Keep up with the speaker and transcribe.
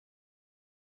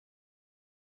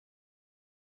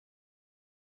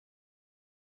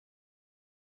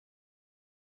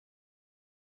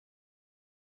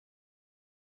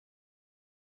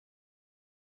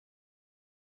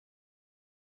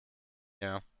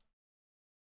Yeah.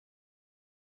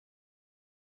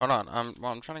 Hold on.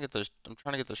 I'm trying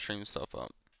to get the stream stuff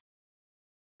up.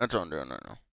 That's what I'm doing right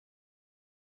now.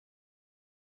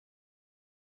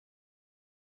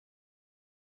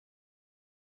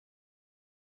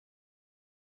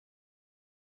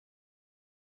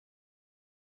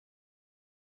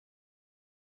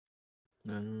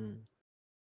 Mm. I'm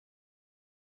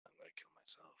gonna kill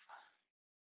myself.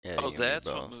 Yeah, Oh, you and me that's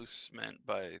what both. Moose meant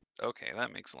by. Okay,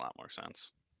 that makes a lot more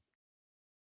sense.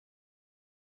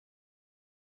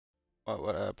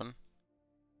 What happened?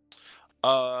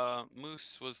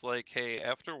 Moose was like, "Hey,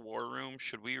 after War Room,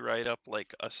 should we write up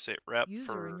like a sit rep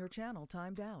User in your channel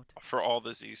timed out. for all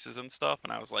the Zeuses and stuff?"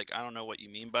 And I was like, "I don't know what you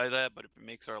mean by that, but if it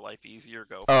makes our life easier,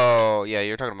 go for it." Oh, yeah,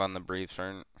 you're talking about in the briefs,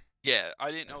 right? Yeah, I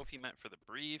didn't know if he meant for the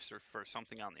briefs or for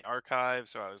something on the archive,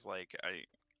 so I was like,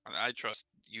 I trust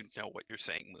you know what you're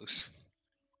saying, Moose.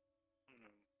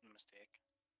 Mistake.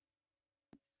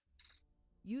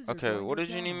 User Okay, joined what your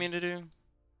did you need channel. me to do?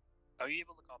 Are you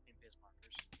able to copy and paste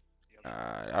markers? The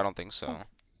other I don't think so.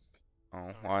 Oh,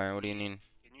 Alright, why? What do you can need?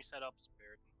 Can you set up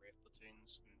Spirit and Brave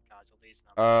platoons and casualties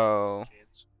and Oh,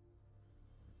 shades?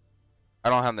 I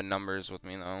don't have the numbers with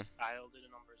me though. I'll do the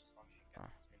numbers as long as you get Oh.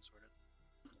 the platoon sorted.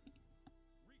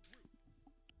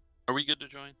 Are we good to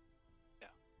join? Yeah.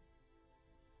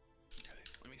 Okay,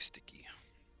 let me sticky.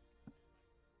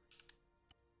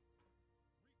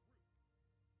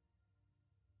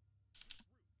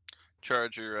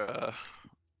 Charger,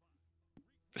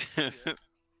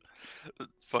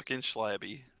 fucking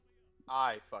Schlabby.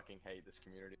 I fucking hate this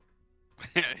community.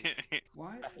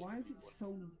 Why is it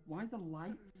so? Why is the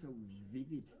light so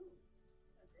vivid?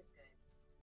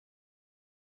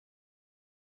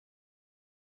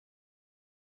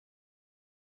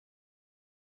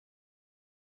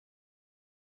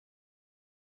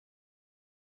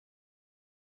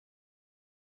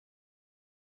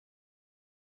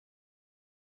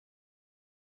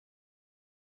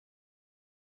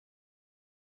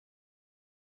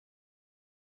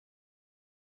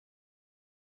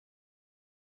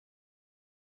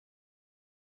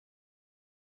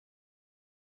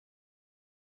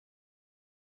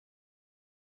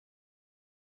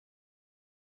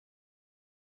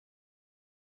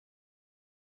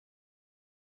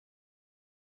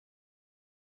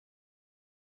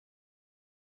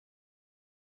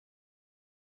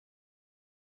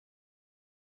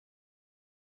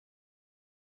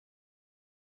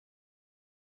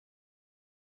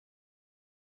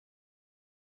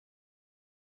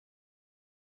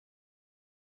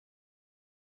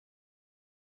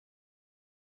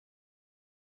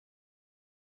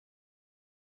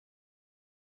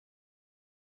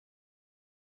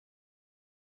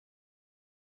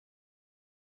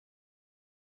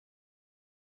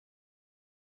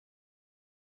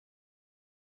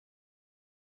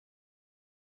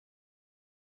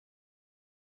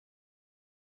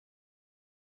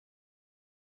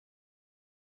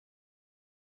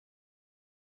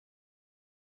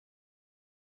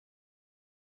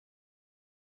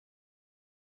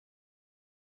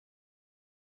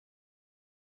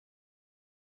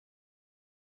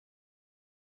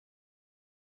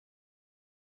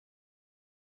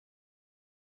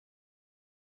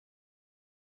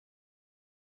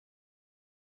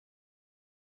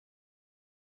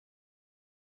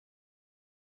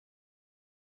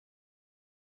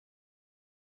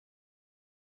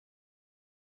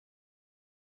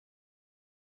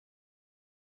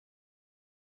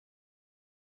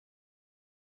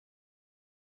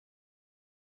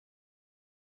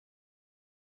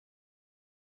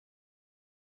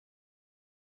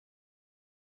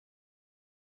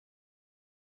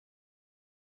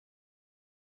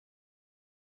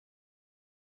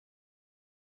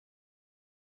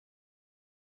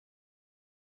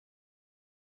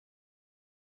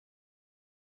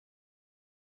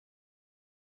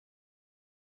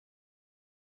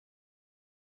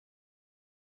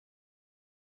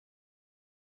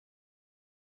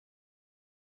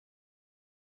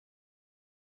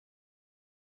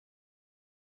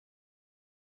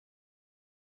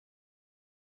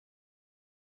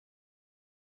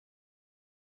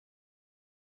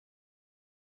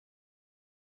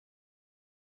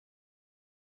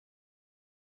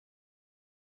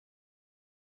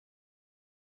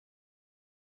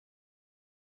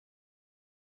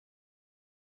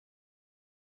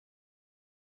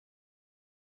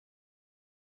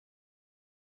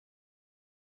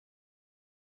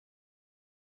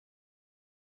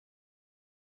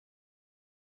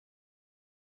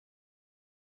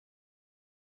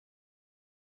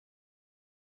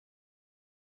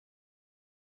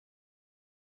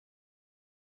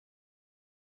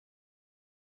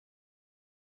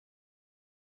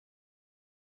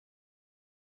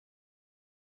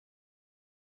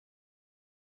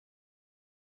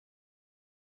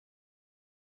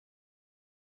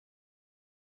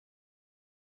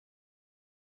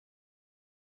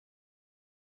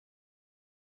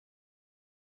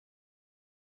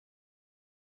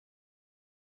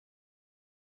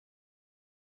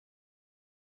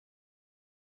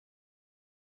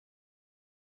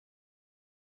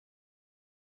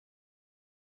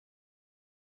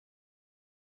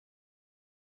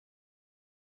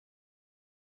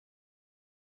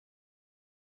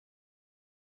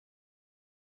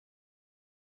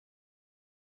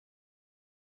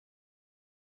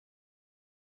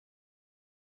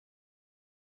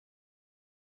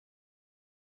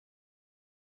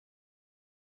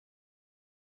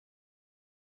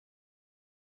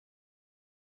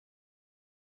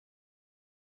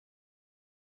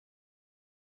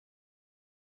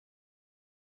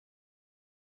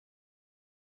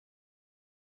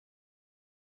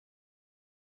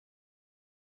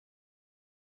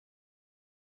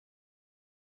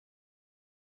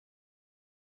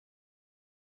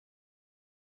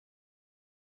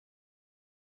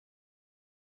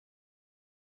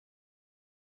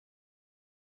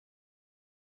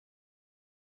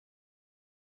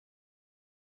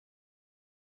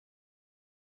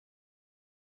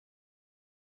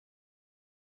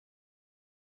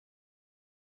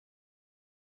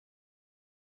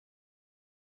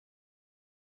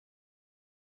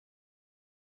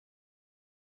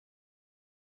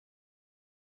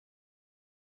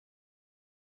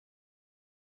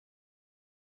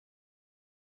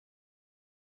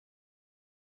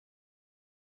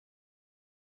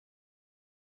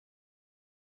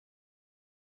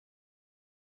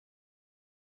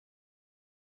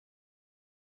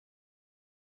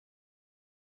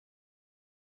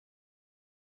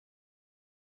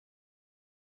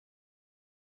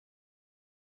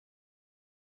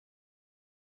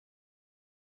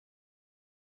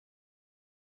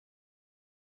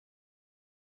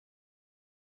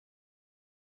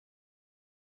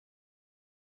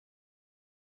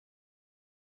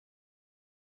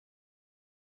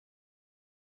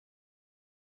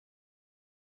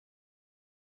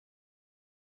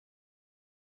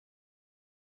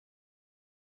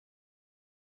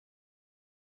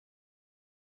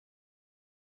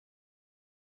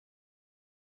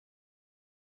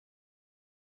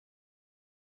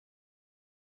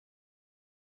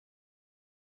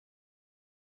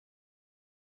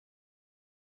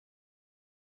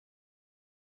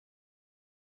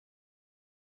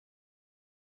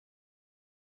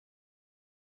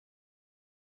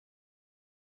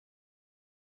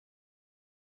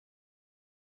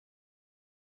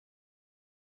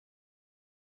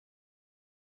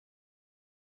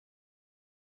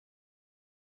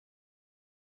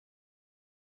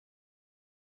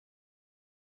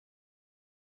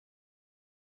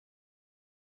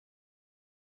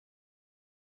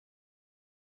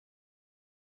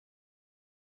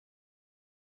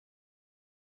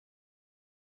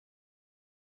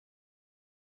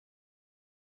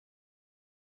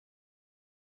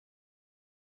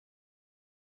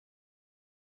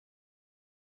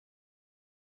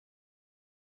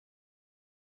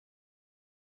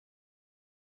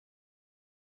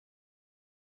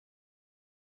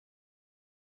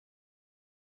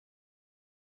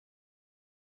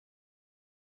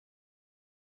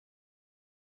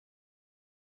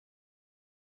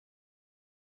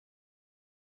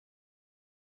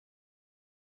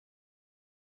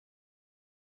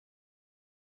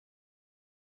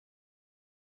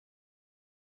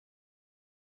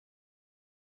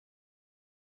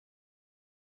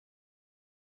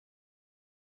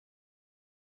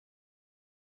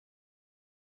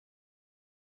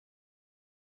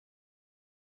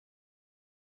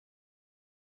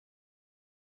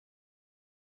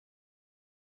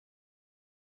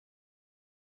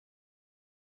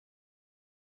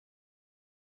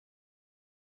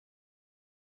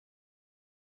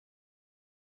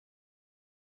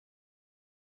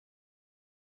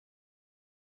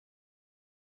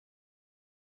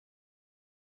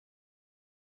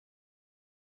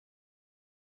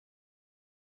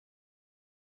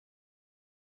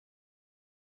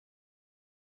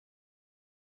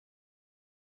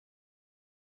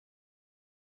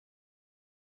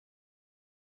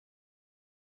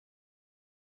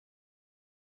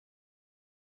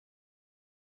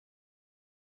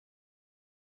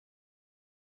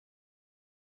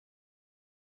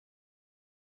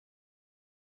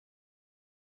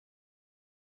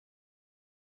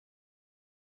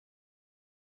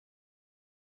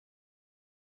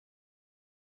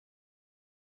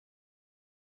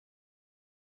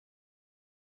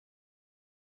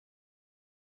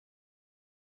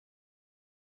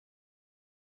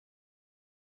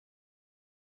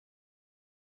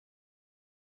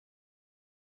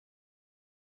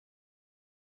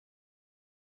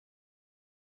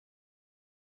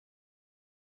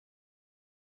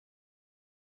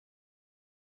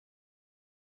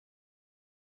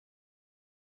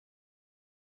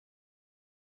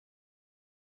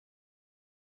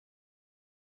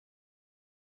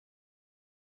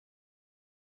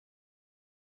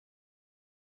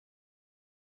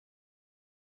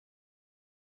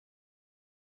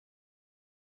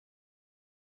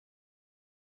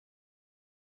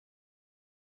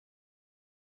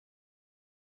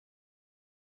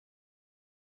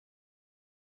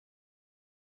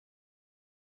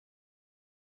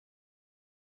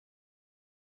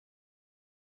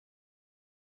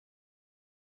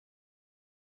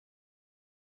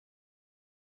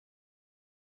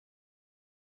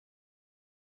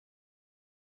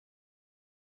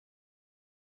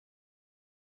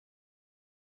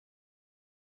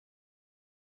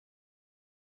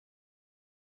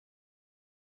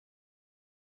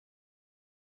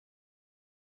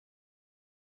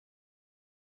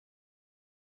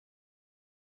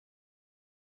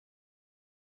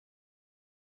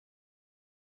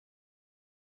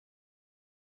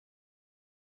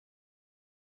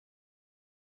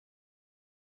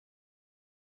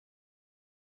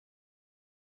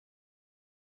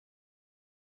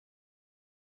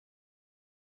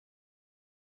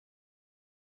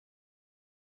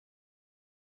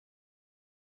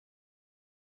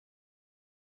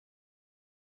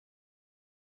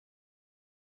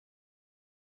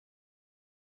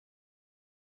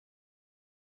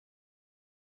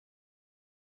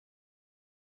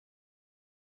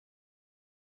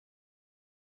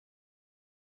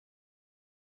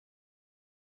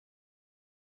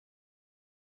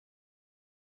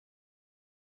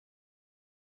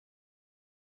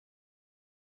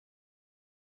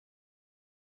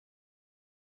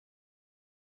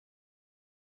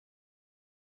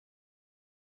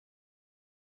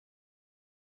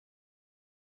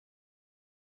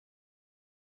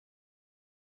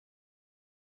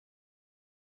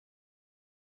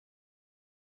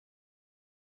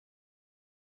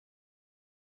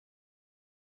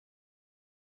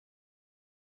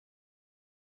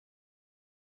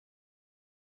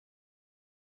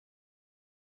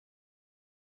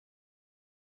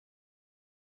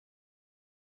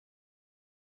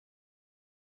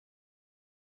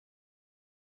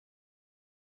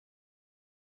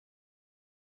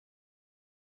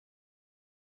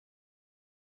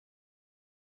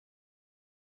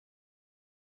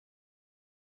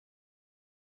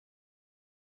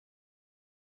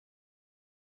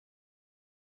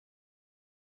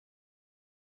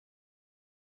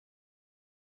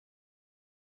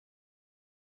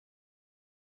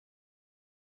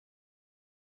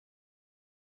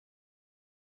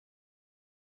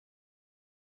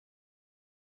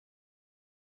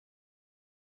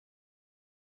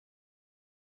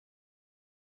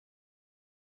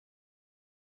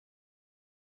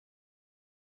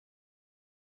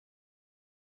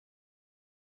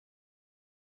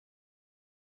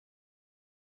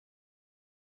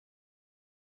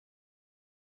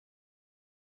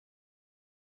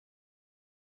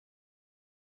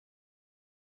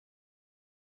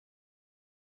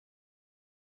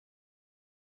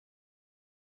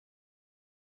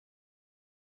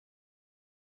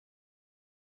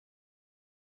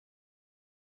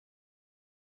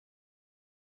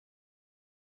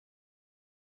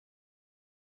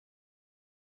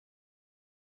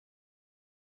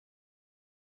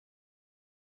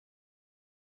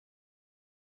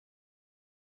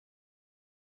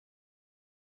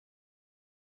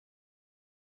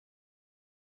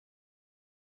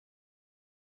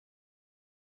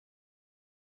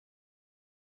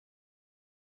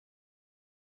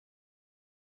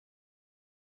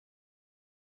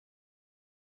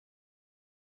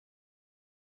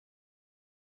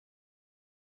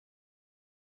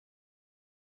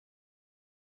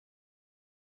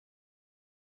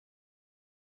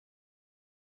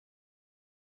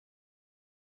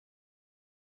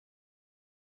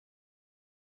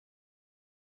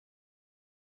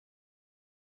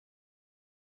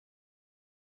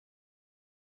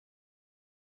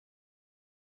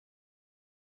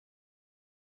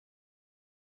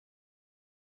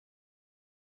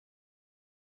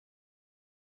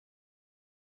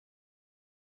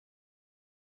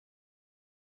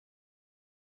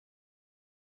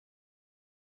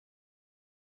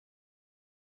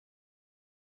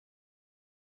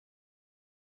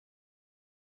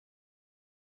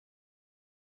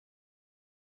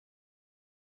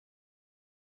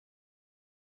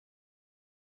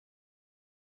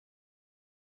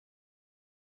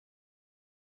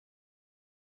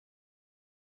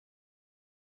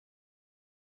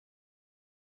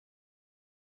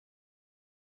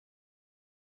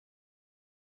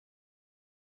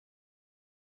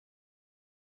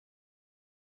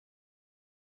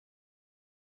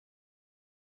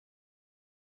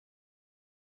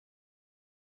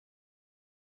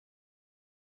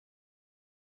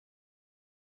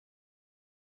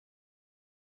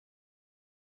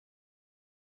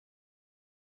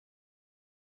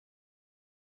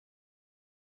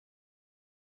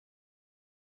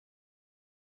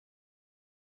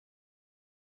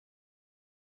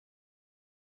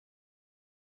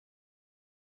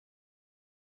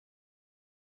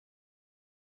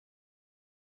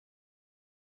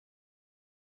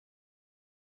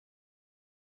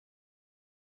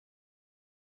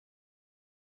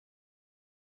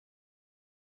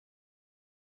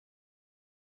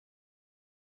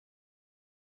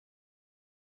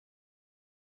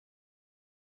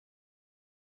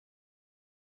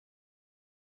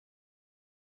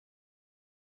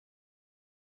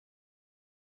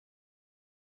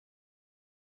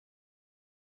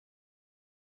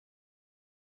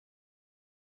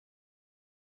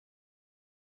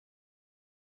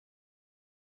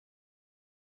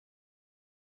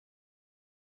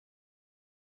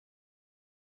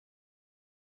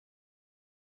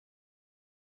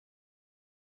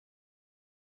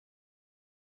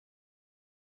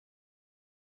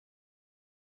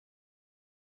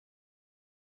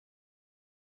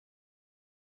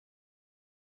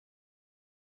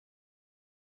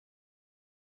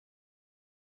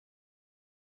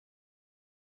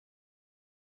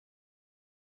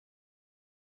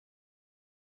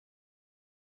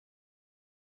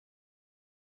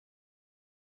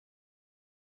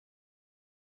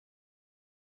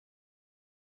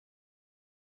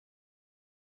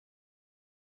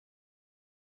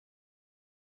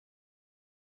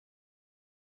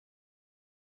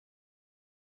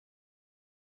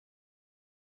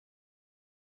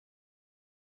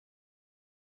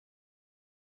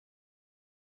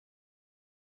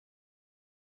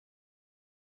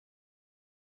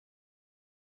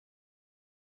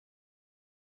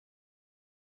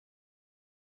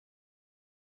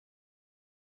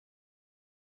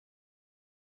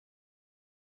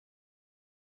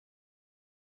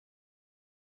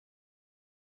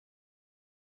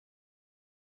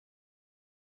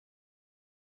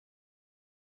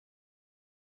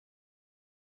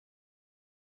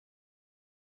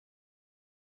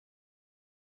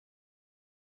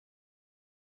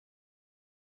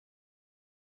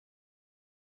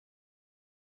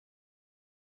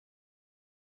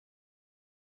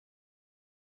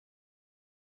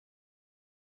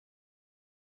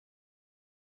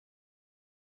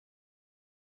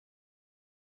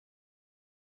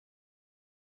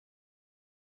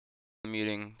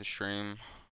 muting the stream.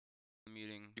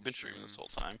 Muting. You've been streaming this whole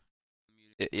time.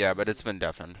 Yeah, but it's been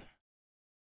deafened.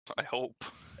 I hope.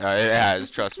 It has.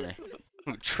 Trust me.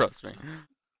 Trust me.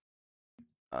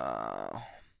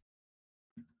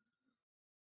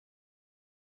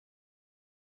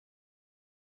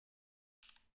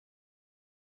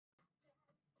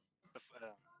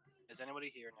 Is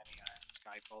anybody hearing any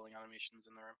sky falling animations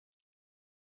in the room?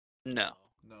 No.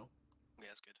 No. Okay,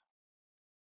 that's good.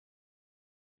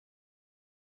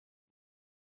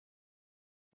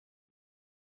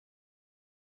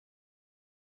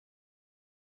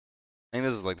 I think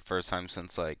this is like the first time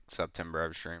since like September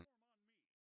I've streamed.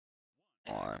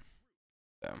 On.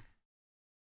 Yeah, Gonna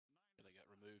get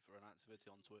removed for inactivity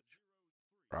on Twitch.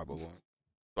 probably.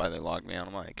 That's why they logged me out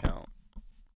of my account.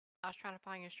 I was trying to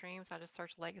find your stream, so I just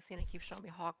searched Legacy and it keeps showing me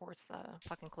Hogwarts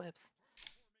fucking clips.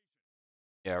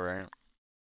 Yeah, right.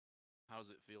 How does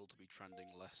it feel to be trending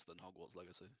less than Hogwarts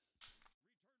Legacy?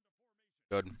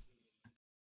 Good.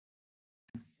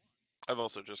 I've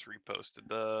also just reposted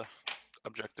the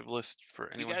objective list for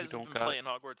You anyone who guys have don't been got playing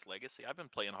Hogwarts Legacy? I've been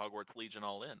playing Hogwarts Legion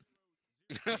all in.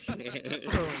 That's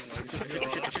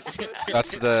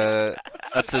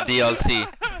the DLC.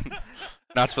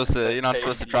 Not supposed to. You're not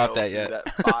supposed to drop that yet. At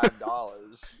 $5.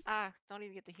 Don't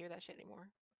even get to hear that shit anymore.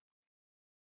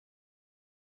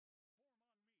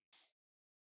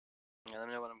 Yeah, let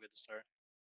me know when I'm good to start.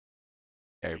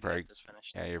 Yeah, you're We can probably. get this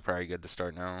finished. Yeah, you're probably good to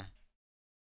start now.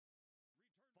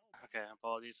 Okay,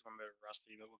 apologies if I'm a bit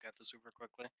rusty, but we'll get this over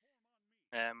quickly.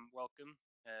 Welcome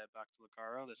back to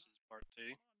Lucaro. This is part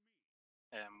 2.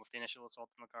 With the initial assault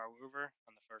on Lucaro over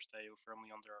and the first AO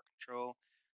firmly under our control,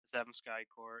 the 7th Sky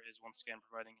Corps is once again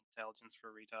providing intelligence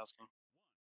for retasking.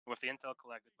 With the intel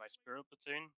collected by Spirit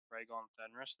Platoon, Rhaegon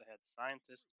Fenris, the head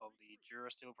scientist of the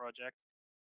Durasteel project,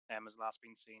 has last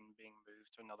been seen being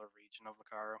moved to another region of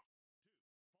Lucaro.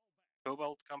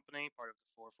 Cobalt Company, part of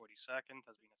the 442nd,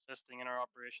 has been assisting in our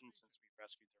operations since we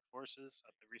rescued their forces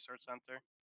at the research center,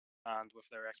 and with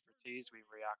their expertise, we've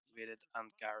reactivated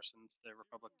and garrisoned the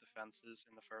Republic defenses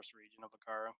in the first region of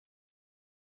Lucaro.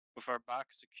 With our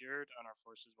back secured and our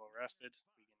forces well rested,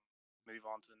 we can move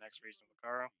on to the next region of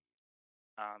Lucaro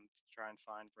and try and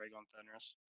find Rhaegon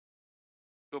Fenris.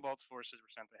 Cobalt's forces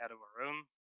were sent ahead of our own,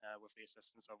 with the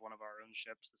assistance of one of our own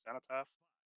ships, the Cenotaph,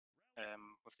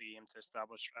 with the aim to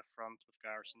establish a front with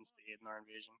garrisons to aid in our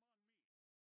invasion.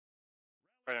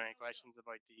 Are there any questions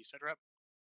about the sitrep?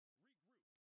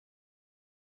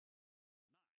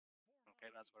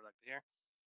 Okay, that's what I'd like to hear.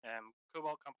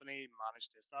 Cobalt Company managed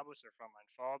to establish their frontline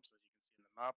FOBs, as you can see in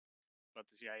the map, but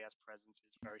the CIS presence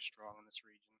is very strong in this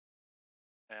region.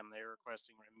 They are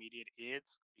requesting immediate aid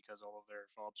because all of their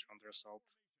FOBs are under assault.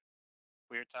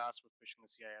 We are tasked with pushing the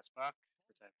CIS back,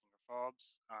 protecting our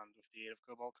FOBs, and with the aid of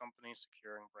Cobalt Company,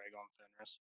 securing Rhaegon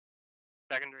Fenris.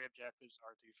 Secondary objectives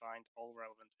are to find all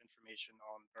relevant information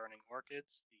on Burning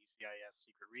Orchids, the CIS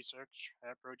secret research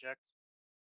project,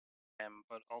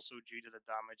 but also due to the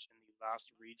damage in the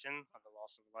last region and the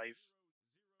loss of life,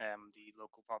 the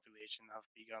local population have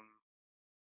begun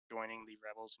joining the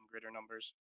rebels in greater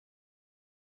numbers.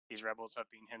 These rebels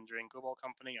have been hindering Cobalt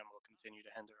Company and will continue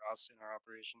to hinder us in our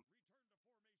operation.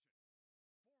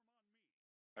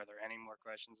 Are there any more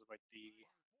questions about the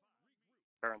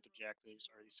current objectives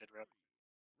or the sitrep?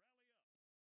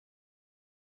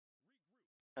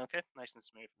 Okay, nice and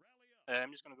smooth.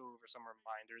 I'm just going to go over some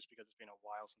reminders because it's been a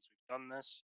while since we've done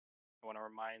this. I want to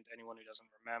remind anyone who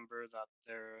doesn't remember that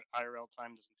their IRL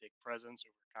time doesn't take precedence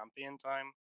over campaign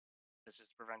time. This is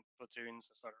to prevent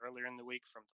platoons that start earlier in the week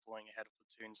from deploying ahead of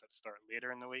platoons that start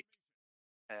later in the week.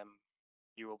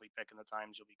 You will be picking the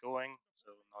times you'll be going,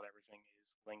 so not everything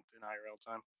is linked in IRL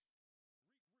time.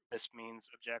 This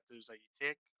means objectives that you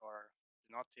take or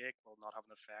do not take will not have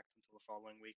an effect until the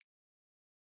following week.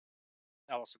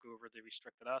 I'll also go over the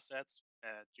restricted assets.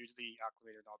 Due to the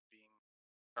acclimator not being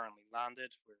currently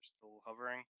landed, we're still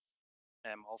hovering.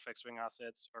 All fixed wing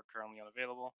assets are currently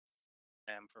unavailable.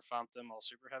 For Phantom, all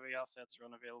super heavy assets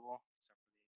are unavailable,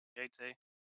 except for the JT.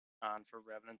 And for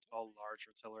Revenant, all large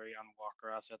artillery and walker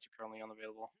assets are currently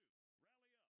unavailable.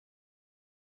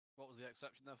 What was the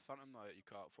exception there, Phantom? You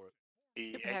cut out for it.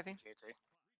 The Super heavy. ATJT.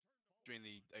 During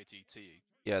the ATT.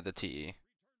 Yeah, the TE.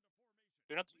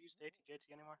 Do you not use the ATJT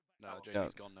anymore? No, Oh,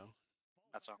 JT's gone now.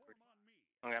 That's awkward.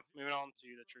 Okay, moving on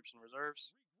to the troops and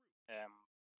reserves.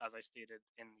 As I stated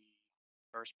in the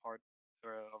first part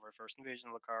of our first invasion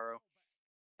of Lucaro,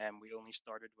 we only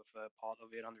started with a pot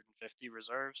of 850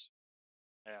 reserves.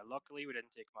 Luckily, we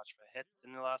didn't take much of a hit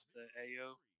in the last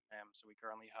AO, so we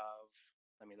currently have,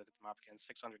 let me look at the map again,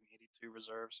 682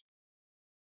 reserves.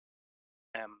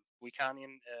 We can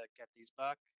get these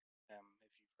back if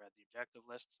you've read the objective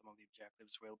list. Some of the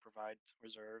objectives will provide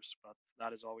reserves, but that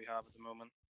is all we have at the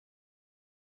moment.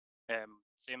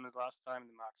 Same as last time,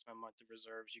 the maximum amount of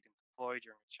reserves you can deploy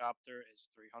during a chapter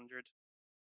is 300,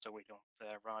 so we don't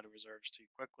run out of reserves too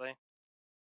quickly.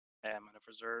 And if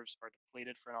reserves are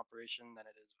depleted for an operation, then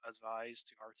it is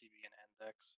advised to RTV and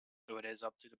index, so it is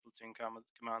up to the platoon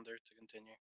commander to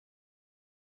continue.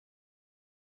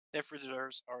 If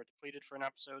reserves are depleted for an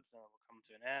episode, then it will come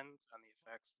to an end, and the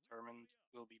effects determined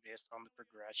will be based on the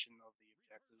progression of the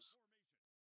objectives.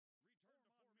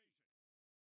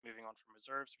 Moving on from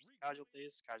reserves to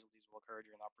casualties. Casualties will occur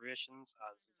during operations,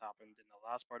 as has happened in the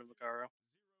last part of Lucara.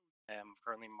 I've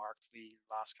currently marked the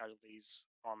last casualties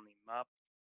on the map.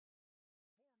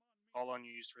 All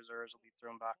unused reserves will be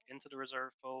thrown back into the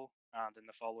reserve pool, and in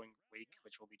the following week,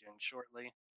 which we'll be doing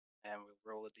shortly, we'll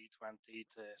roll a d20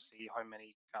 to see how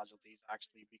many casualties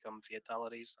actually become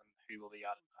fatalities and who will be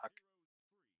added back.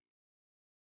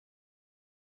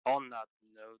 On that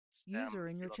note, User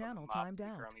in if you your look on the channel map, timed we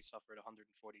out. currently suffered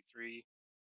 143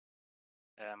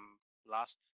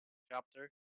 last chapter,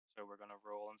 so we're gonna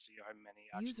roll and see how many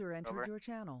actually User entered recover. your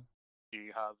channel. Do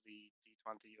you have the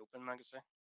d20 open, Legacy?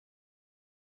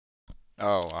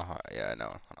 Oh, yeah, I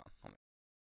know. Hold on.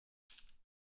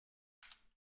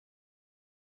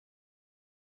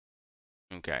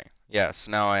 Okay. Yes,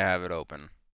 now I have it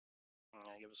open.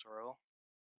 Yeah, give us a roll.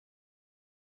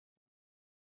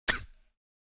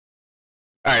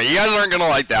 Alright, you guys aren't gonna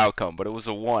like the outcome, but it was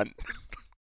a 1.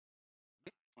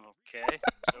 Okay,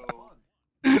 so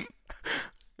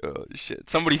Oh shit.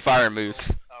 Somebody fire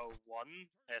Moose. 1.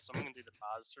 Someone can do the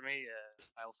pause for me.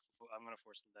 I'm gonna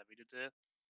force the levy to do it.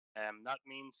 That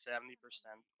means 70%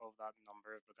 of that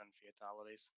number have become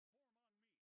fatalities.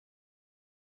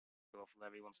 So if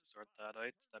Levy wants to sort that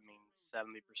out, that means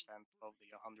 70% of the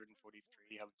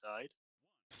 143 have died,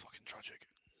 Fucking tragic.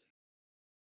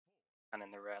 and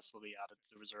then the rest will be added to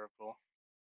the reserve pool.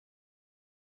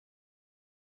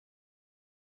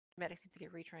 Medics need to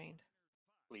get retrained.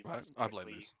 I blame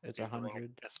this. It's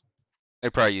 100. They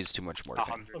probably use too much morphine.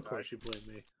 100 Of course you blame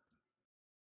me.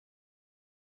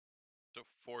 So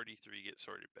 43 get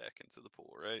sorted back into the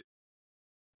pool, right?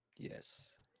 Yes.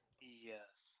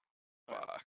 Yes.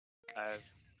 Fuck. I've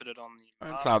put it on the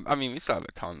It's map, not, I mean, we still have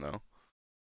a ton though.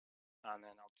 and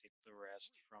then I'll take the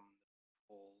rest from the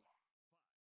pool.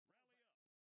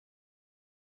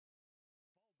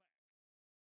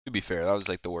 To be fair, that was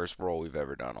like the worst roll we've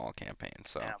ever done all campaign,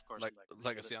 so. Yeah, of course.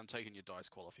 Legacy, I'm taking your dice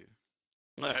qual off you.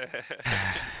 And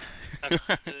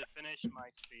to finish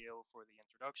my spiel for the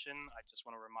introduction, I just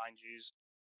want to remind you,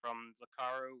 from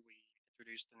Lucara, we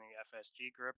introduced a new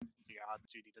FSG group to add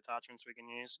to the detachments we can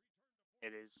use.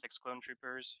 It is 6 clone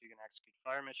troopers who can execute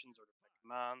fire missions ordered by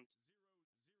command.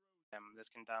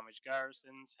 This can damage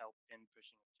garrisons, help in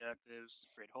pushing objectives,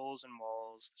 create holes in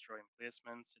walls, destroy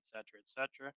emplacements, etc.,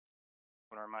 etc. I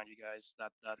want to remind you guys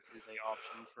that that is an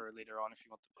option for later on if you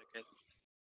want to pick it.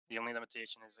 The only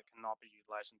limitation is it cannot be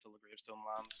utilized until the gravestone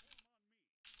lands.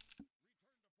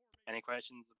 Any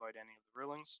questions about any of the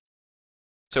rulings?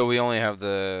 So we only have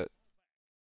the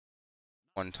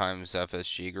 1 times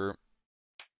FSG group.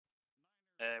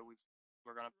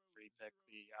 We're gonna pre-pick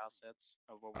the assets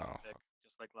of what we want to pick,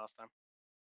 just like last time.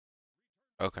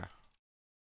 Okay.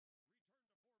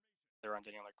 If there aren't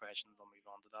any other questions, I'll move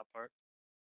on to that part.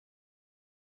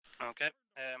 Okay.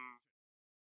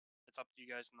 It's up to you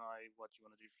guys now what you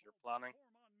want to do for your planning.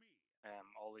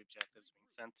 All the objectives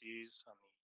being sent to you and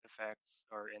the effects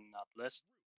are in that list.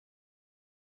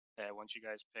 Once you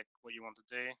guys pick what you want to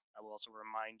do, I will also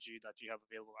remind you that you have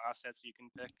available assets you can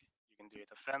pick. You can do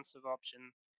a defensive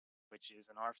option, which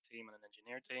is an ARF team and an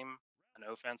engineer team, an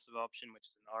offensive option, which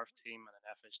is an ARF team and an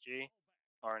FSG,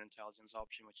 or an intelligence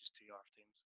option, which is 2 ARF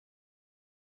teams.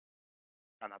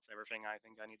 And that's everything I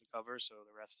think I need to cover, so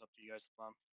the rest is up to you guys to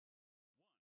plan.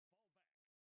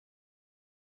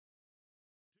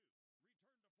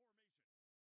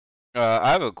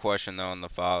 I have a question though on the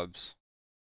FOBs.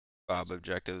 FOB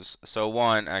objectives. So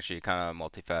one, actually kind of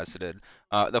multifaceted.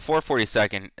 The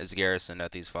 442nd is garrisoned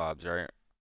at these FOBs, right?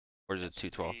 Or is it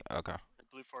 212? Okay. The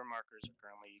blue 4 markers are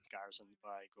currently garrisoned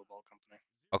by Go Ball Company.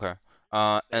 Okay.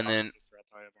 They And are then under threat,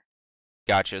 however.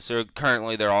 gotcha. So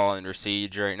currently they're all under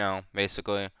siege right now,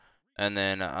 basically. And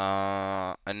then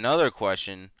another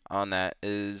question on that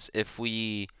is if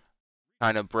we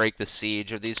kind of break the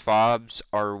siege of these FOBs,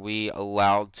 are we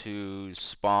allowed to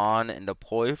spawn and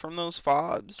deploy from those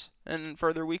FOBs in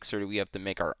further weeks, or do we have to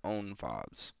make our own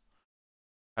FOBs?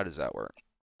 How does that work?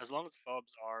 As long as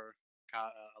FOBs are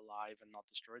alive and not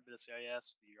destroyed by the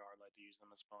CIS, you are allowed to use them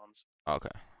as spawns.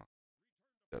 Okay.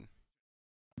 Good.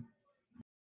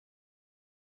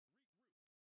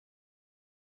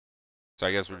 So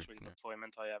I guess we're first week just,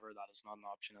 deployment, however, that is not an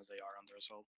option as they are under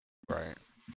assault. right.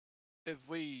 If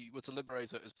we were to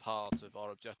liberate it as part of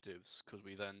our objectives, could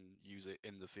we then use it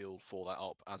in the field for that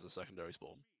op as a secondary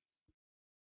spawn?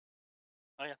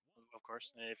 Oh yeah, of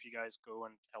course. If you guys go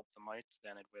and help them out,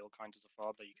 then it will count as a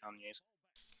fob that you can use.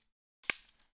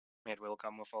 It will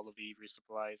come with all of the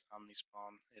resupplies and the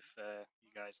spawn if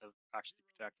you guys have actually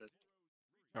protected.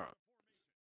 Alright.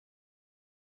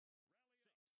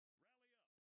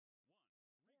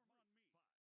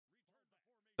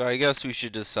 So I guess we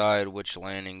should decide which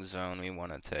landing zone we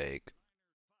want to take.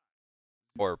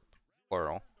 Or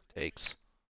plural takes.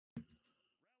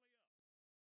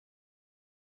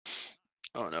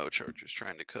 Oh no, Charger's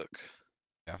trying to cook.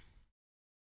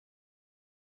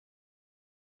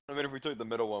 I mean, if we took the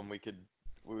middle one, we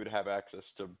would have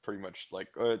access to pretty much like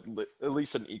at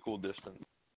least an equal distance.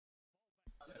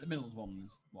 Yeah, the middle one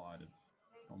is what I'd have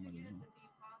gone with, isn't it?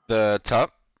 The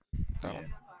top? No. Yeah.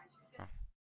 Oh.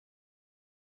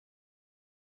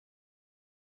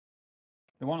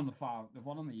 The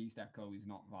one on the east echo is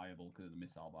not viable because of the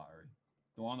missile battery.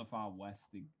 The one on the far west,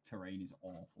 the terrain is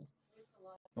awful.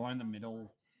 The one in the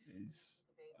middle is,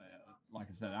 like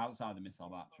I said, outside the missile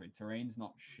battery, terrain's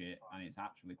not shit, and it's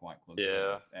actually quite close to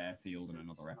Yeah. the airfield and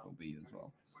another FOB as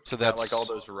well. So Got, that's like all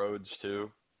those roads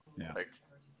too. Yeah. Like,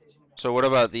 So what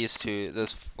about these two?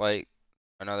 This like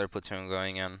another platoon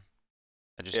going in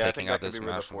and just yeah, I taking think out that could this be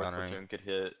where the national 4th boundary. platoon could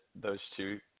hit those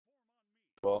two.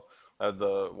 Well, have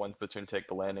the 1st platoon take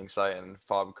the landing site and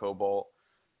fob Cobalt.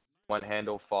 One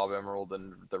handle fob Emerald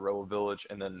and the Row Village,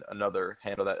 and then another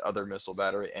handle that other missile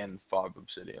battery and fob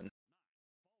Obsidian.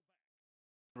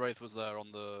 Wraith was there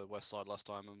on the west side last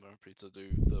time, and we're happy to do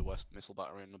the west missile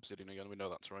battery and Obsidian again. We know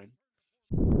that terrain.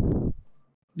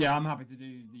 Yeah, I'm happy to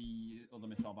do the other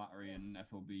missile battery and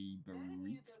FOB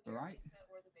Barite.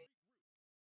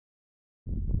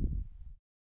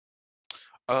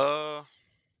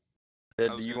 Ed,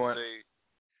 I was do you gonna want? say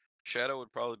Shadow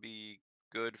would probably be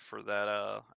good for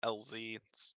that LZ.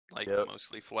 It's like Yep.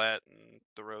 mostly flat and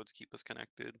the roads keep us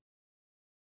connected.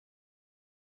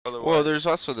 Well, there's Otherwise,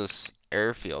 also this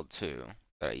airfield too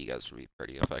that you guys would be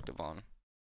pretty effective on.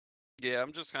 yeah,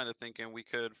 I'm just kind of thinking we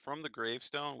could, from the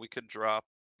gravestone, we could drop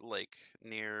like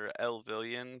near El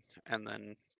Villian and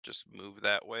then just move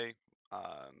that way.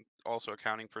 Also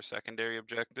accounting for secondary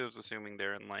objectives, assuming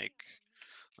they're in like,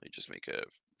 let me just make a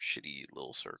shitty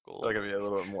little I circle. feel like it'd be a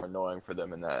little bit more annoying for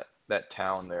them in that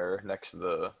town there next to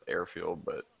the airfield,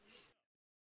 but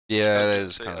Yeah, I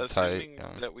was that gonna is say, kind of tight.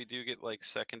 assuming that we do get like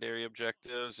secondary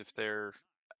objectives, if they're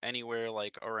anywhere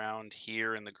like around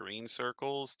here in the green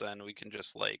circles, then we can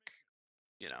just like,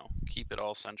 you know, keep it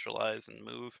all centralized and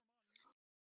move.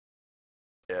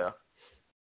 yeah.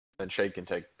 Then Shay can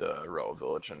take the Row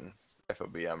Village and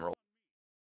FOB Emerald.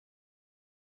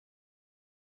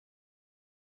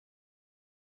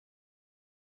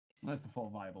 That's the full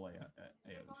viable AOs.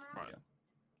 Right. Yeah.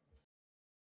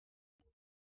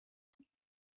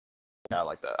 Yeah, I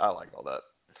like that. I like all that.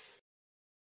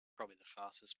 Probably the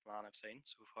fastest plan I've seen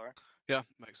so far. Yeah,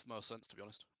 makes the most sense, to be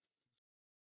honest.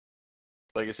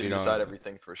 Legacy, You you don't- decide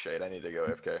everything for Shade. I need to go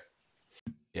AFK.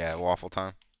 Yeah, waffle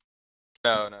time.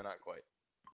 No, not quite.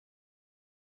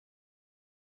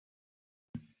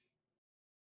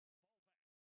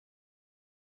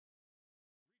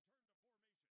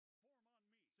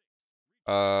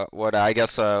 What I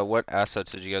guess what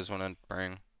assets did you guys want to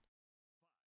bring?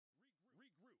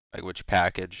 Like which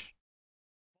package?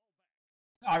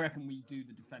 I reckon we do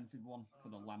the defensive one for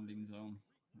the landing zone.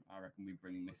 I reckon we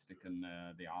bring Mystic and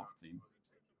the ARF team.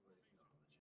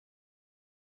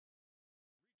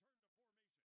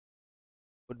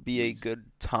 Would be a Use-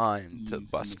 good time to Use the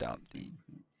bust out Mystic the.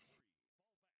 team.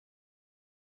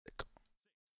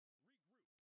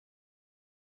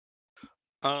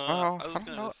 I I was don't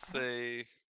gonna know. say,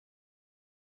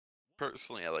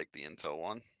 personally, I like the Intel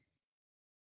one.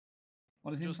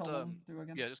 What does Just, Intel one do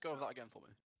again? Yeah, just go over that again for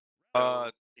me.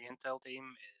 So the Intel team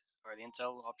is, or the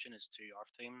Intel option is 2 ARF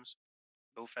teams.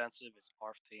 Offensive is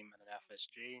ARF team and an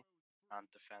FSG, and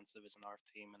defensive is an ARF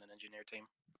team and an engineer team.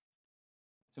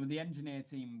 So with the engineer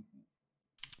team,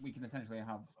 we can essentially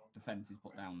have defenses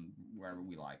put down wherever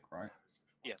we like, right?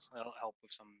 Yes, that'll help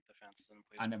with some defenses and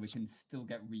placements. And then we can still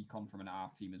get recon from an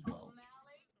ARF team as well.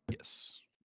 Yes.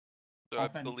 So I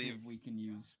Offensive, believe, we can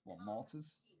use what,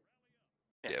 mortars?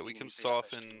 yeah, we you can use the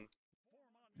FSG.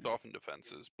 soften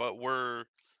defenses, but we're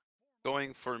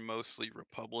going for mostly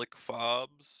Republic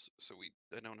fobs, so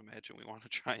I don't imagine we want to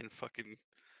try and fucking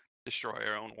destroy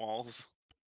our own walls.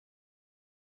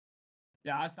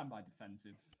 Yeah, I stand by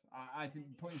defensive. I think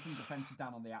putting some defenses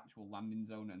down on the actual landing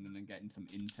zone and then getting some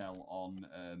intel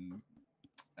on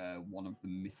one of the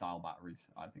missile batteries.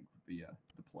 I think would be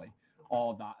the play,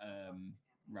 or that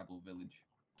rebel village.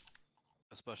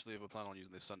 Especially if we're planning on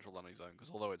using this central landing zone,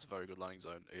 because although it's a very good landing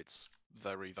zone, it's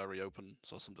very, very open,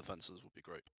 so some defenses would be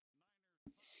great.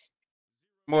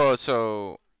 Well,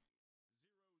 so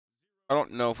I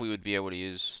don't know if we would be able to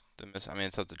use the miss. I mean,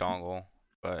 it's up to dongle,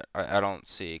 but I don't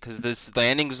see because this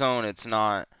landing zone. It's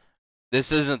not.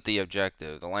 This isn't the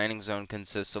objective. The landing zone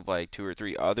consists of like 2 or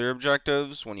 3 other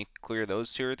objectives. When you clear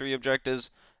those 2 or 3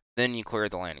 objectives, then you clear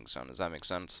the landing zone. Does that make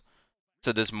sense?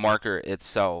 So this marker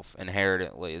itself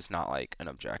inherently is not like an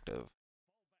objective.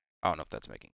 I don't know if that's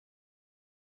making.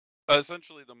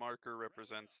 Essentially, the marker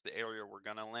represents the area we're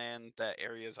gonna land. That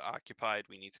area is occupied.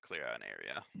 We need to clear out an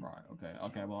area. Right. Okay.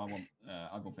 Okay. Well,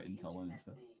 I'll go for intel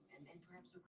instead.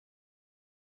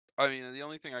 I mean, the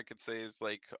only thing I could say is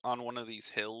like on one of these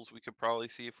hills, we could probably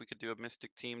see if we could do a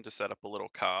mystic team to set up a little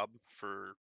cob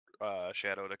for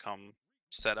Shadow to come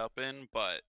set up in.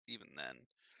 But even then,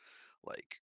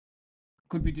 like,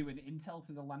 Could we do an intel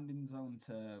for the landing zone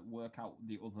to work out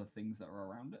the other things that are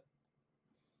around it?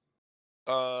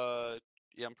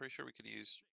 yeah, I'm pretty sure we could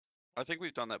use. I think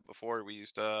we've done that before. We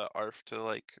used ARF to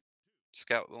like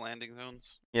scout the landing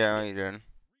zones. Yeah, you did.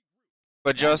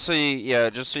 But just so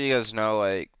just so you guys know,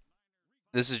 like,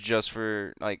 this is just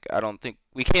for like I don't think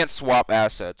we can't swap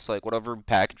assets. Like whatever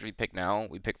package we pick now,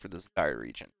 we pick for this entire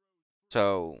region.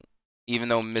 So even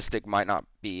though Mystic might not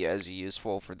be as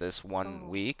useful for this one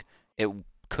week, it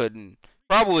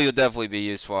probably would definitely be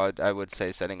useful. I would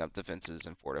say setting up defenses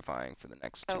and fortifying for the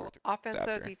next 2 or 3 weeks offensive,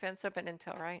 after. defensive, and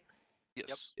intel, right?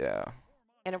 Yes. Yeah.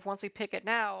 And if once we pick it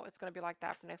now, it's gonna be like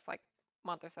that for the next like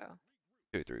month or so.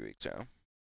 2 or 3 weeks, yeah.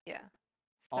 Yeah.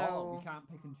 Oh, we can't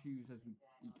pick and choose as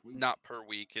each week. Not per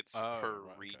week, it's per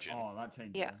region. Oh, that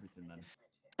changes everything then.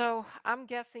 So I'm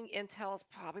guessing intel is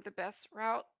probably the best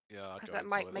route. Yeah, because that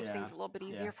might make things a little bit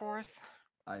easier for us.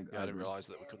 I didn't realize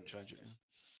that we couldn't change it.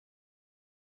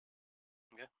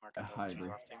 Okay, mark it down to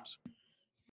draft teams.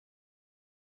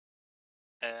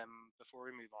 Before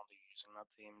we move on to using that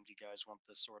team, do you guys want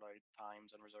to sort out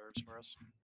times and reserves for us?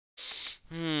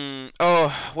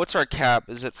 Oh, what's our cap?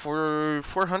 Is it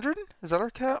 400? Is that our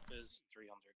cap? Cap is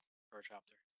 300 per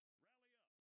chapter.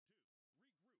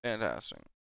 Fantastic.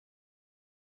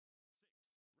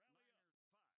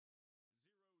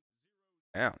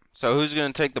 Yeah. So who's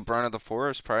gonna take the brunt of the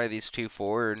forest? Probably these 2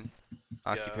 forward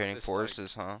occupating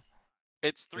forces, huh?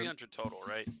 It's 300 total,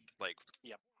 right? Like,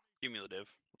 yep. Cumulative.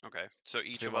 Okay. So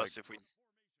each of like- us, if we.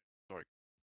 Sorry.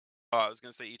 I was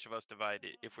gonna say each of us divide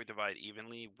it. If we divide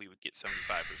evenly, we would get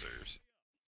 75 reserves.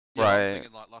 Yeah, I'm Right.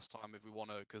 thinking like last time if we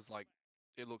want to, because like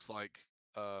it looks like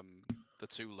the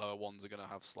 2 lower ones are gonna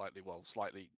have slightly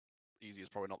easy is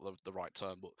probably not the right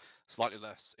term, but slightly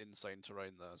less insane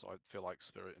terrain there. So I feel like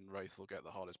Spirit and Wraith will get the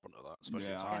hardest brunt of that,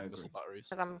 especially attacking missile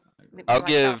batteries. I'll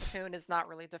give. Platoon is not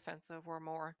really defensive. We're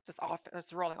more just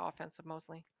it's really offensive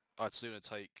mostly. I'd sooner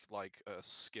take like a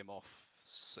skim off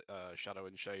Shadow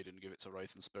and Shade and give it to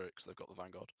Wraith and Spirit because they've got the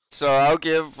Vanguard. So I'll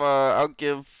give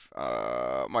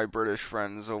my British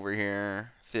friends over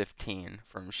here 15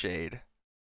 from Shade.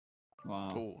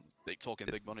 Wow. Oh, talking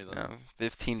big money then. Yeah,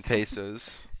 15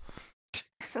 pesos.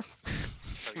 So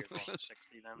you're going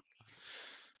 60 then?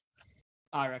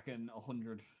 I reckon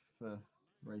 100 for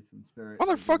Wraith and Spirit.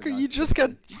 Motherfucker, you just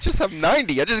have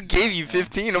 90. I just gave you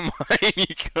 15 of mine.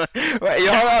 Wait,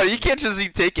 hold on, you can't just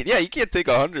take it. Yeah, you can't take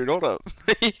 100. Hold up.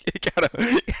 you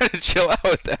gotta chill out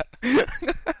with that.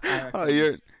 Oh,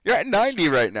 you're at 90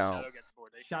 right now.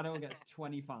 Shadow gets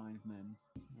 25 men.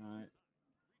 Alright.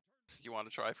 You want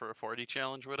to try for a 40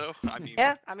 challenge, Widow? I mean.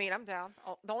 Yeah, I mean I'm down.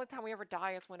 The only time we ever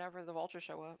die is whenever the vultures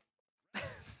show up.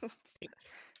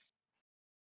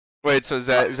 Wait, so is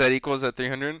that equals at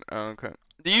 300? Oh, okay.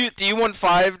 Do you want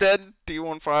 5, Dead? Do you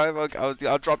want 5?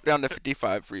 I'll drop down to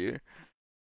 55 for you.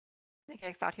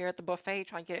 Nick's out here at the buffet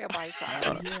trying to get everybody.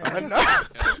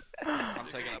 I'm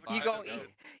taking a bite. You go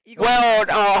eat. Well,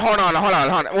 hold on. Whoa,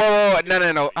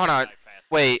 no, hold on.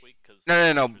 Wait,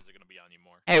 no.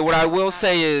 Hey, what I will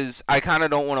say is, I kind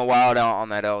of don't want to wild out on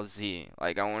that LZ.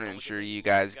 Like, I want to ensure you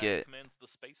guys get.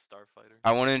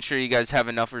 I want to ensure you guys have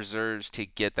enough reserves to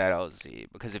get that LZ.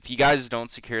 Because if you guys don't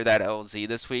secure that LZ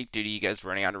this week due to you guys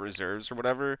running out of reserves or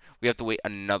whatever, we have to wait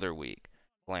another week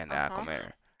to land the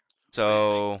Aquamare.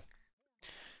 So.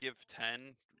 Give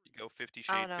 10, go 50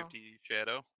 Shade, 50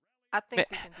 Shadow. I think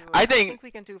we can do it. I I think think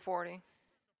we can do 40.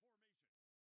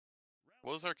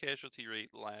 What was our casualty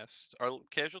rate last? Our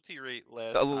casualty rate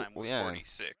last time was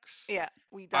 46. Yeah,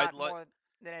 we died more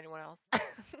than anyone else.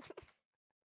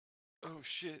 Oh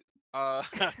shit.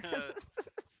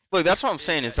 Look, that's what I'm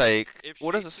saying. It's like, if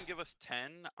what is Shade this? can give us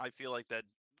 10, I feel like that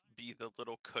be the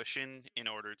little cushion in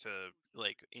order to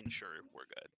like ensure we're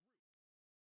good.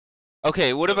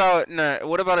 Okay, what So- about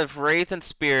what about if Wraith and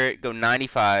Spirit go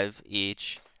 95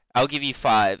 each? I'll give you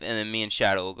 5, and then me and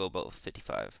Shadow will go both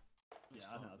 55. Yeah,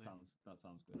 I know that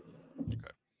sounds good. Okay. Look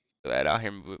at that out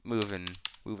here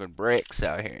moving bricks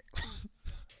out here.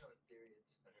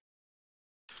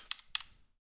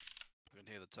 You can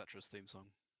hear the Tetris theme song.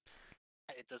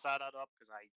 It does that add up? Because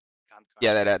I can't.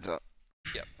 Yeah, that adds up.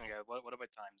 Yep. Okay. What about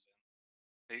times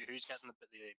then? Who's getting the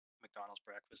McDonald's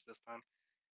breakfast this time?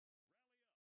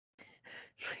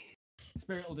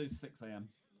 Spirit will do 6 a.m.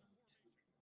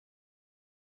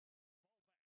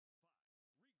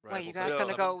 Wait, you Rifle guys take gonna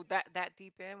 7. go that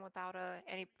deep in without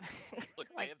any Look,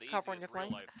 they like have the covering easiest your real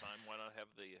flank? life time. Why not have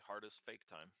the hardest fake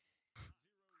time?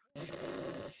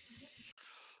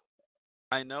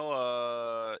 I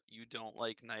know you don't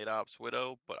like Night Ops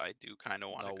Widow, but I do kind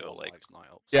of want to No go one like likes night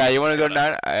ops. Yeah, you want to go Shut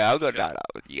up. 9? I'll go Shut 9 up.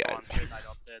 out with you Go guys. on, do a night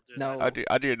up there. Do a No. night up.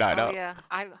 I'll do 9 Oh out. yeah,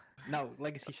 No,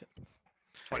 legacy ship.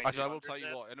 Actually, I will 2200 tell you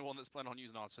there. what. Anyone that's planning on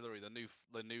using artillery,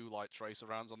 the new like tracer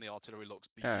rounds on the artillery looks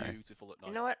Alright. beautiful at night.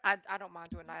 you know what? I don't mind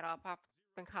doing night op. I've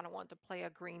been kind of wanting to play a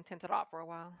green tinted op for a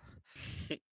while.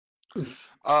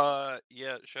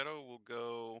 Yeah, Shadow will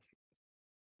go.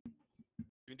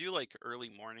 You can do like early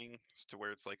morning to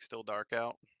where it's like still dark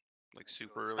out, like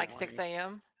super early Like morning. 6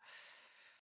 a.m.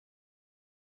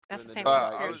 That's Doing the the same no as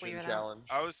night Spirit was- vision leaving out. challenge.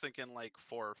 I was thinking like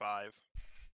 4 or 5.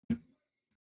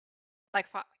 Like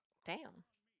 5. Damn.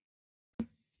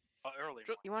 Early.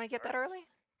 Ju- You want to get that early?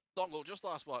 Don, look, just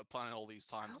last about planning all these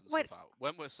times and Wait. stuff out.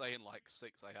 When we're saying like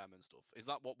 6 a.m. and stuff, is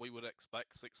that what we would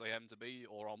expect 6 a.m. to be,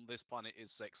 or on this planet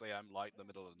is 6 a.m. like the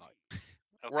middle of the night?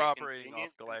 Okay, We're operating off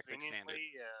galactic standard.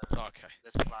 conveniently, Okay.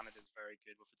 This planet is very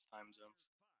good with its time zones.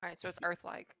 All right, so it's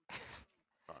Earth-like.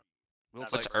 We'll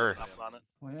Never take heard of 7 Earth? that a.m. planet.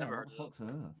 Well, yeah, Never what heard the of that.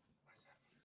 fuck's Earth?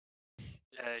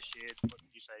 Shade, what did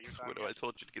you say? Your time Widow, I yet?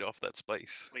 told you to get off that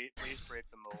spice. Please break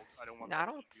the mold. I don't want No, I that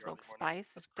don't to be early smoke morning. spice.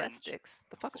 That's It's death cringe. sticks.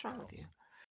 The fuck's wrong with you?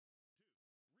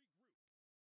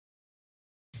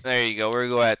 There you go. We're going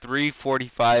to go at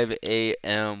 3:45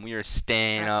 a.m. We are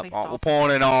staying Alright, up. please We're stop.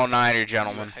 pulling an all-nighter, You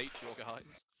gentlemen. hate your guys.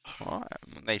 Well,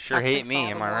 they sure I hate fixed me. all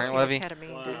Am the I right, morphine Levy? and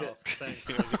ketamine Wow, down. thanks,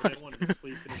 Legacy. I wanted to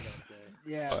sleep in that day.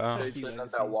 Yeah, Wow. fuck They you, said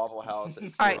at that Legacy. Waffle House. At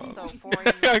Alright, 6. so 4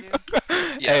 a.m. you wanna do?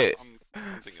 Yeah, Hey, I'm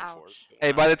thinking 4 is Ouch. good.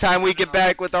 hey, by the time we Alright, get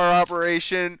back with our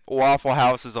operation, Waffle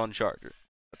House is on charger.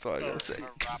 That's all I So gotta we're say.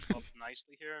 gonna wrap up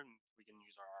nicely here, and we can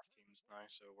use our ARF teams now.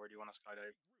 So where do you want to scout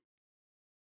out?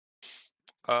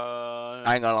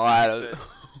 I ain't gonna lie. you said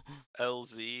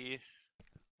LZ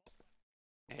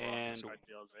and Scout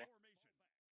DLZ.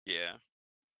 yeah.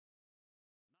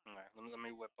 Alright, let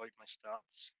me whip out my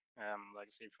stats.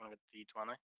 Legacy, if you want to get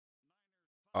D20.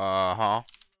 Uh-huh.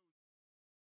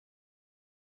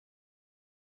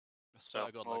 Swear So,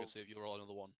 to God, well- Legacy, if you roll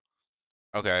another one.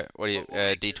 Okay, what do you, We'll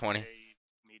make it D20? a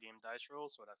medium dice roll,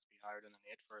 so it has to be higher than an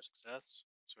 8 for a success.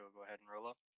 So go ahead and roll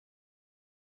it.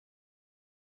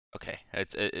 Okay,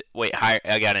 wait, higher,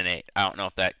 I got an 8. I don't know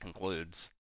if that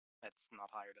concludes. That's not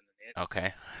higher than an 8.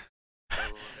 Okay. So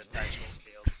the dice roll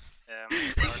failed.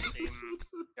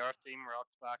 The Earth team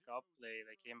rocked back up. They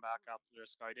came back after their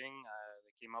scouting.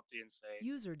 They came up to you and say,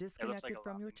 User disconnected a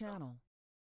from your landing zone. channel.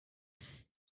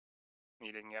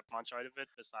 You didn't get much out of it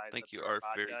besides Thank that you, there were Arf,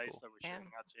 bad very guys cool. that were Damn.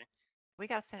 shooting at you. We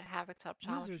gotta send Havoc to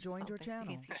challenge User or joined your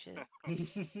something. He channel. can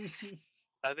see shit.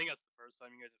 I think that's the first time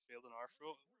you guys have failed an ARF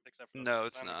roll, except for the No, first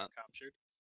it's time we not. got captured.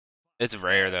 It's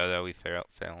rare, though, that we fail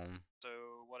them. So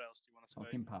what else do you want to scout?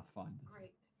 Fucking Pathfinders.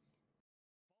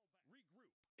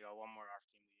 You got one more ARF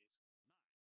team to use.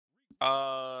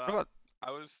 What about... I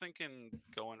was thinking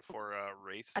going for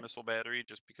Wraith's I- missile battery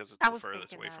just because it's I the was furthest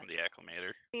thinking away from that. the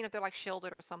acclimator. Seeing if they're like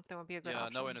shielded or something would be a good Yeah,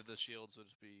 option. knowing if the shields would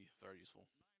be very useful.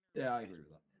 Yeah, I agree with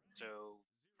that. So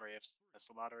Braves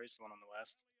missile batteries, the one on the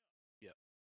west. Yep.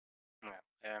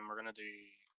 Yeah. We're gonna do.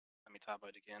 Let me tab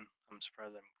out again. I'm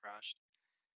surprised I haven't crashed.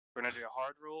 We're gonna do a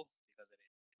hard roll because it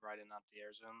right in at the air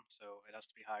zone, so it has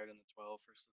to be higher than the 12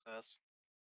 for success.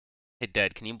 Hey,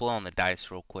 Dad, can you blow on the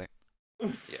dice real quick?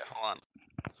 Yeah, hold on.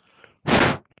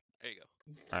 There you go.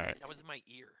 Alright. That was in my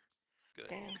ear. Good.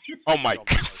 Damn. Oh my... Don't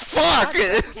blow Fuck!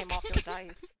 That came off your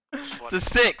dice. It's a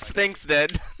 6. Thanks,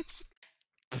 Dad.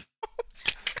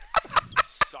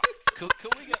 Sucked.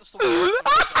 Could we get some more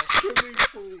Can we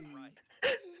please?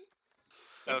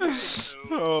 Okay, so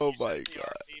Oh you my sent the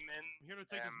ARF team in. I'm here to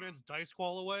take this Um, man's dice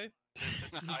qual away.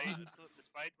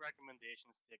 Despite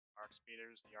recommendations to take arc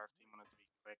speeders, the ARF team wanted to be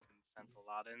quick and sent the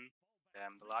lad in.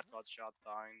 The lad got shot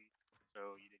down,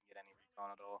 so you didn't get any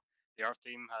recon at all. The ARF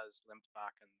team has limped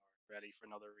back and are ready for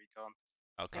another recon.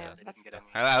 Okay. Yeah, They that's, didn't get any.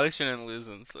 At least you didn't lose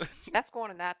them. So. that's going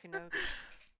in that, you know.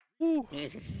 Okay,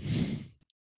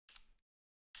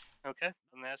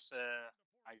 unless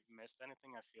I've missed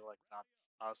anything, I feel like that's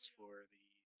us for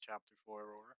the chapter 4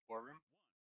 war room.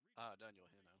 Daniel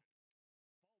here now.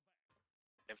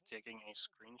 If taking a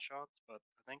screenshot, but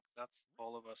I think that's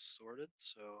all of us sorted.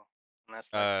 So unless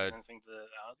there's anything to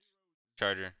add.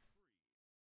 Charger.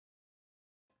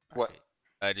 What?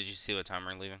 Did you see what time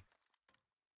we're leaving?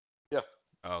 Yeah.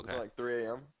 Oh, Isn't okay. it like 3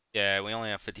 a.m.? Yeah, we only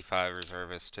have 55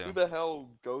 reservists too. Who the hell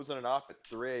goes in an op at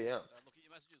 3 a.m.? Look at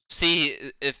your messages. See,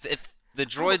 if the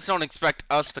droids don't expect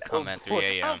us to come at 3 boy.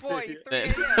 a.m. Oh boy, 3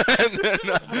 then- a.m.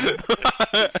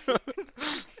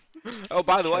 Oh,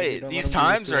 by the Charger, way, don't let these him do this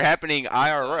times to are us. happening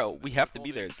IRL. It's We have to before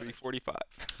be the there at internet. 3:45.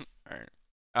 Alright.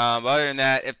 But other than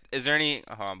that, is there any?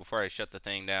 Hold on, before I shut the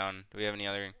thing down, do we have any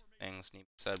other things need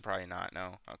said? Probably not.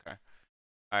 No. Okay.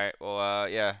 All right. Well,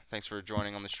 yeah. Thanks for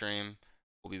joining on the stream.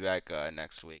 We'll be back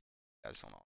next week. Guys,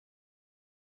 don't know.